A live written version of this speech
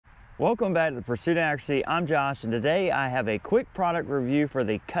Welcome back to the Pursuit of Accuracy. I'm Josh, and today I have a quick product review for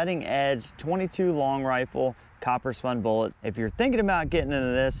the cutting edge 22 long rifle copper spun bullet. If you're thinking about getting into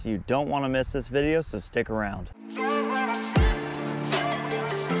this, you don't want to miss this video, so stick around.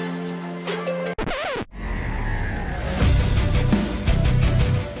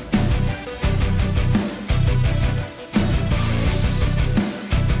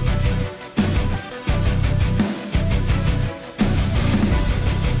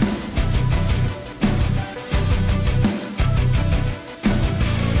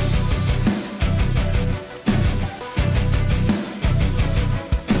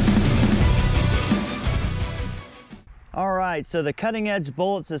 Alright, so the cutting edge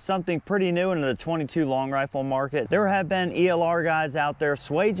bullets is something pretty new into the 22 long rifle market. There have been ELR guys out there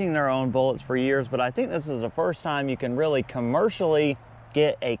swaging their own bullets for years, but I think this is the first time you can really commercially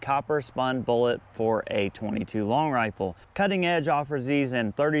get a copper spun bullet for a 22 long rifle. Cutting Edge offers these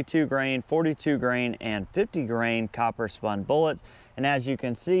in 32 grain, 42 grain, and 50 grain copper spun bullets. And as you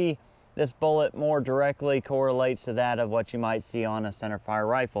can see, this bullet more directly correlates to that of what you might see on a centerfire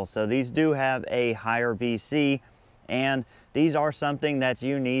rifle. So these do have a higher BC, and these are something that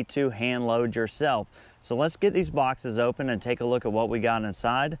you need to hand load yourself. So let's get these boxes open and take a look at what we got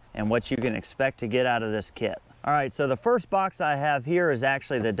inside and what you can expect to get out of this kit. All right, so the first box I have here is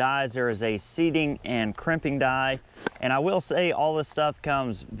actually the dies. There is a seating and crimping die, and I will say all this stuff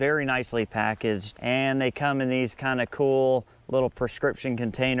comes very nicely packaged, and they come in these kind of cool little prescription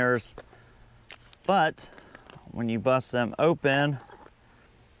containers. But when you bust them open,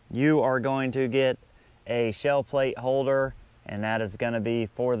 you are going to get a shell plate holder, and that is going to be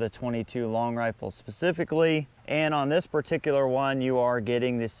for the 22 long rifle specifically. And on this particular one, you are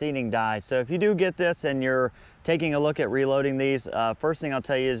getting the seating die. So if you do get this and you're taking a look at reloading these, first thing I'll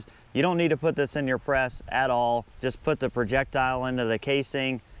tell you is you don't need to put this in your press at all. Just put the projectile into the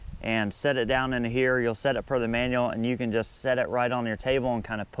casing and set it down into here. You'll set it per the manual, and you can just set it right on your table and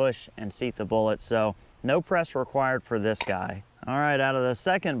kind of push and seat the bullet. So no press required for this guy. All right, out of the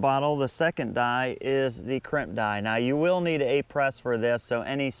second bottle, the second die is the crimp die. Now you will need a press for this, so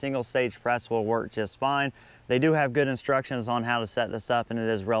any single stage press will work just fine. They do have good instructions on how to set this up, and it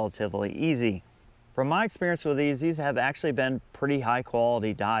is relatively easy. From my experience with these have actually been pretty high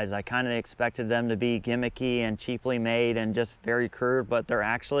quality dies. I kind of expected them to be gimmicky and cheaply made and just very crude, but they're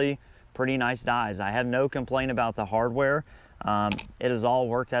actually pretty nice dies. I have no complaint about the hardware. It has all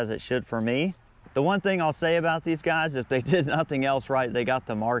worked as it should for me. The one thing I'll say about these guys, if they did nothing else right, they got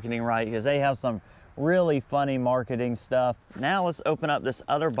the marketing right, because they have some really funny marketing stuff. Now let's open up this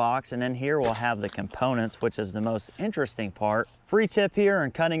other box, and then here we'll have the components, which is the most interesting part. Free tip here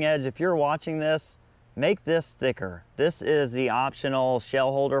on Cutting Edge, if you're watching this, make this thicker. This is the optional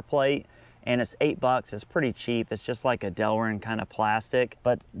shell holder plate, and it's $8. It's pretty cheap. It's just like a Delrin kind of plastic.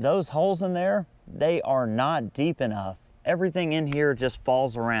 But those holes in there, they are not deep enough. Everything in here just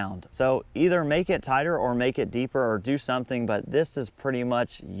falls around. So either make it tighter or make it deeper or do something, but this is pretty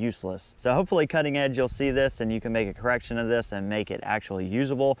much useless. So hopefully Cutting Edge, you'll see this and you can make a correction of this and make it actually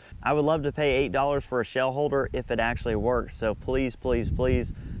usable. I would love to pay $8 for a shell holder if it actually works. So please, please,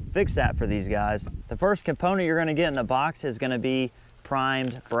 please fix that for these guys. The first component you're gonna get in the box is gonna be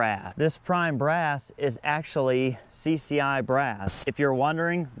primed brass. This primed brass is actually CCI brass. If you're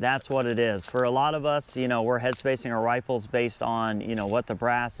wondering, that's what it is. For a lot of us, you know, we're headspacing our rifles based on, you know, what the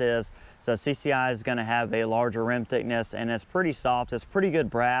brass is. So CCI is gonna have a larger rim thickness, and it's pretty soft. It's pretty good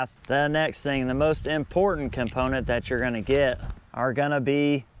brass. The next thing, the most important component that you're gonna get are gonna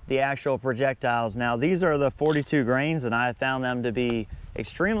be the actual projectiles. Now these are the 42 grains, and I found them to be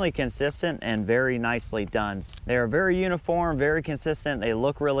extremely consistent and very nicely done. They are very uniform, very consistent. They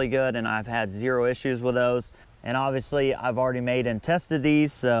look really good, and I've had zero issues with those. And obviously I've already made and tested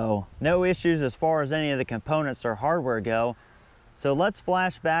these, so no issues as far as any of the components or hardware go. So let's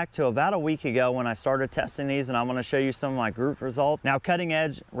flash back to about a week ago when I started testing these, and I'm going to show you some of my group results. Now Cutting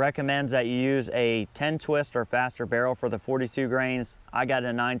Edge recommends that you use a 10 twist or faster barrel for the 42 grains. I got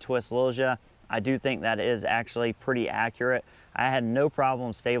a 9 twist Lilja. I do think that is actually pretty accurate. I had no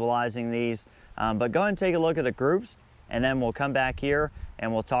problem stabilizing these, but go ahead and take a look at the groups, and then we'll come back here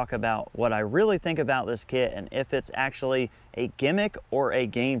and we'll talk about what I really think about this kit and if it's actually a gimmick or a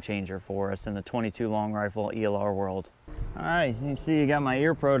game changer for us in the 22 long rifle ELR world. All right, you see you got my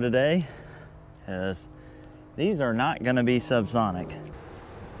ear pro today, because these are not gonna be subsonic.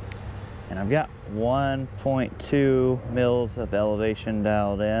 And I've got 1.2 mils of elevation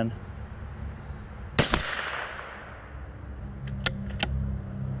dialed in.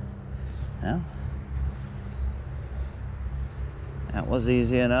 Now, that was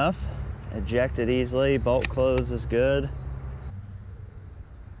easy enough. Ejected easily, bolt close is good.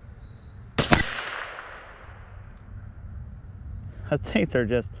 I think they're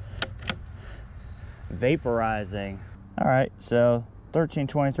just vaporizing. All right, so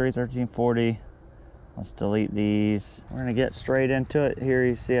 1323, 1340. Let's delete these. We're gonna get straight into it. Here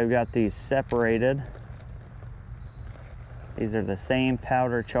you see I've got these separated. These are the same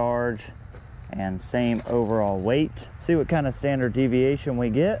powder charge and same overall weight. See what kind of standard deviation we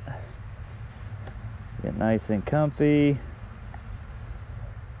get. Get nice and comfy.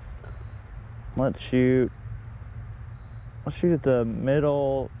 Let's shoot at the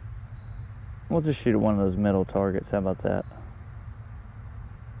middle. We'll just shoot at one of those middle targets. How about that?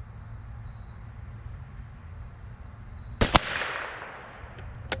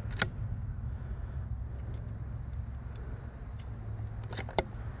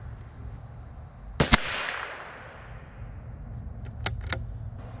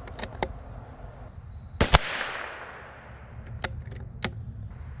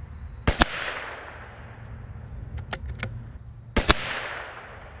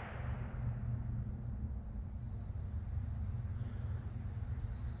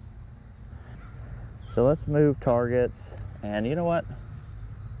 So let's move targets, and you know what?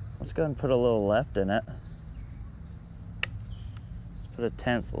 Let's go ahead and put a little left in it. Let's put a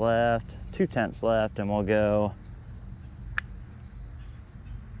 1/10 left, 2/10 left, and we'll go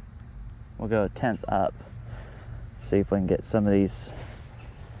a 1/10 up. See if we can get some of these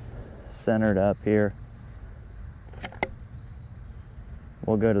centered up here.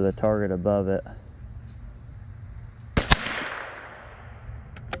 We'll go to the target above it.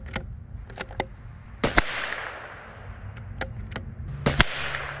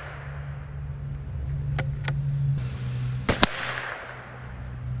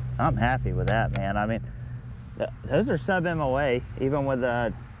 I'm happy with that, man. I mean, those are sub MOA, even with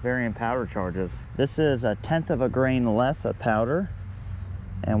the varying powder charges. This is a 1/10 of a grain less of powder,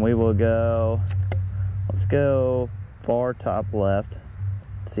 and we will go, let's go far top left,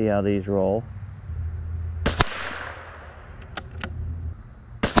 see how these roll.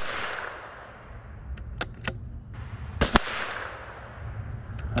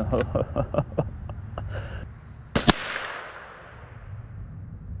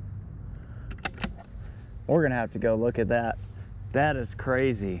 We're gonna have to go look at that. That is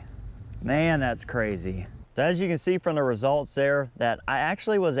crazy. Man, that's crazy. So as you can see from the results there, that I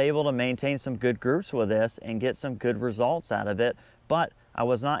actually was able to maintain some good groups with this and get some good results out of it, but I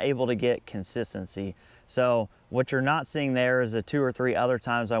was not able to get consistency. So what you're not seeing there is the 2 or 3 other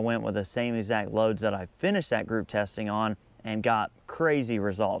times I went with the same exact loads that I finished that group testing on and got crazy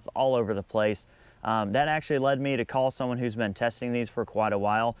results all over the place. That actually led me to call someone who's been testing these for quite a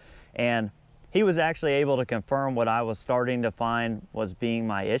while, and he was actually able to confirm what I was starting to find was being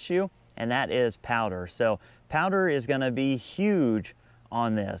my issue, and that is powder. So powder is gonna be huge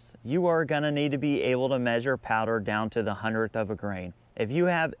on this. You are gonna need to be able to measure powder down to the 100th of a grain. If you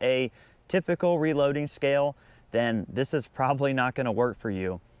have a typical reloading scale, then this is probably not gonna work for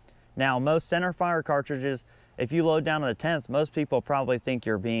you. Now, most centerfire cartridges, if you load down to the 10th, most people probably think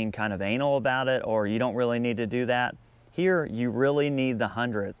you're being kind of anal about it, or you don't really need to do that. Here, you really need the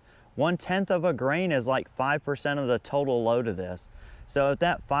 100th. 1/10 of a grain is like 5% of the total load of this. So if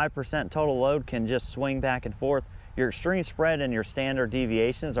that 5% total load can just swing back and forth, your extreme spread and your standard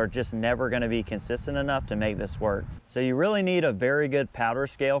deviations are just never going to be consistent enough to make this work. So you really need a very good powder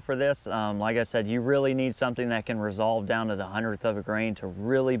scale for this. Like I said, you really need something that can resolve down to the 100th of a grain to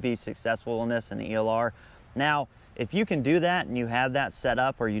really be successful in this in ELR. Now, if you can do that and you have that set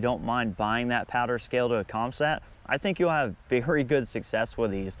up, or you don't mind buying that powder scale to a comp set, I think you'll have very good success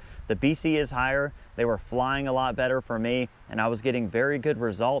with these. The BC is higher, they were flying a lot better for me, and I was getting very good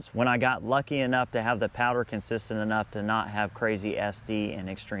results when I got lucky enough to have the powder consistent enough to not have crazy SD and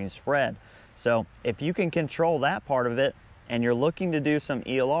extreme spread. So if you can control that part of it, and you're looking to do some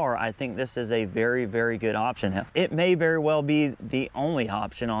ELR, I think this is a very, very good option. It may very well be the only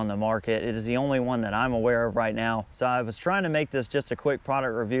option on the market. It is the only one that I'm aware of right now. So I was trying to make this just a quick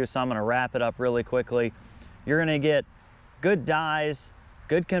product review, so I'm gonna wrap it up really quickly. You're gonna get good dies,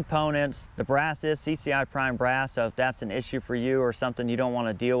 good components. The brass is CCI prime brass, so if that's an issue for you or something you don't want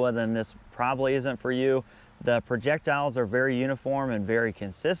to deal with, then this probably isn't for you. The projectiles are very uniform and very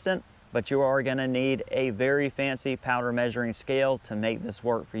consistent, but you are going to need a very fancy powder measuring scale to make this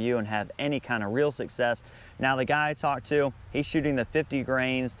work for you and have any kind of real success. Now, the guy I talked to, he's shooting the 50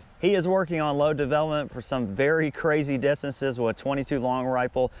 grains. He is working on load development for some very crazy distances with a 22 long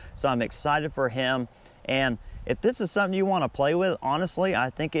rifle, so I'm excited for him. And if this is something you want to play with, honestly, I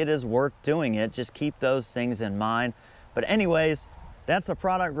think it is worth doing it. Just keep those things in mind. But anyways, That's a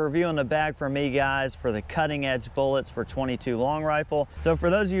product review in the bag for me, guys, for the cutting edge bullets for 22 long rifle. So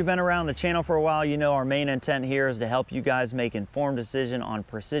for those of you who've been around the channel for a while, you know our main intent here is to help you guys make informed decision on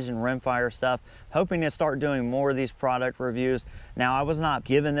precision rimfire stuff. Hoping to start doing more of these product reviews. Now, I was not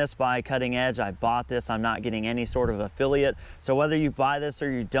given this by Cutting Edge. I bought this. I'm not getting any sort of affiliate. So whether you buy this or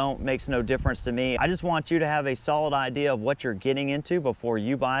you don't makes no difference to me. I just want you to have a solid idea of what you're getting into before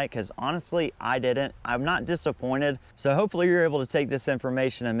you buy it, because honestly, I didn't. I'm not disappointed. So hopefully you're able to take this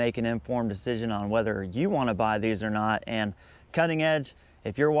information and make an informed decision on whether you want to buy these or not. And Cutting Edge,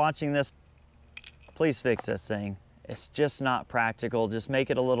 if you're watching this, please fix this thing. It's just not practical. Just make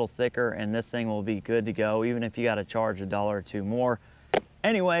it a little thicker and this thing will be good to go, even if you got to charge $1 or $2 more.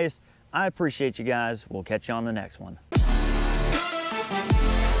 Anyways, I appreciate you guys. We'll catch you on the next one.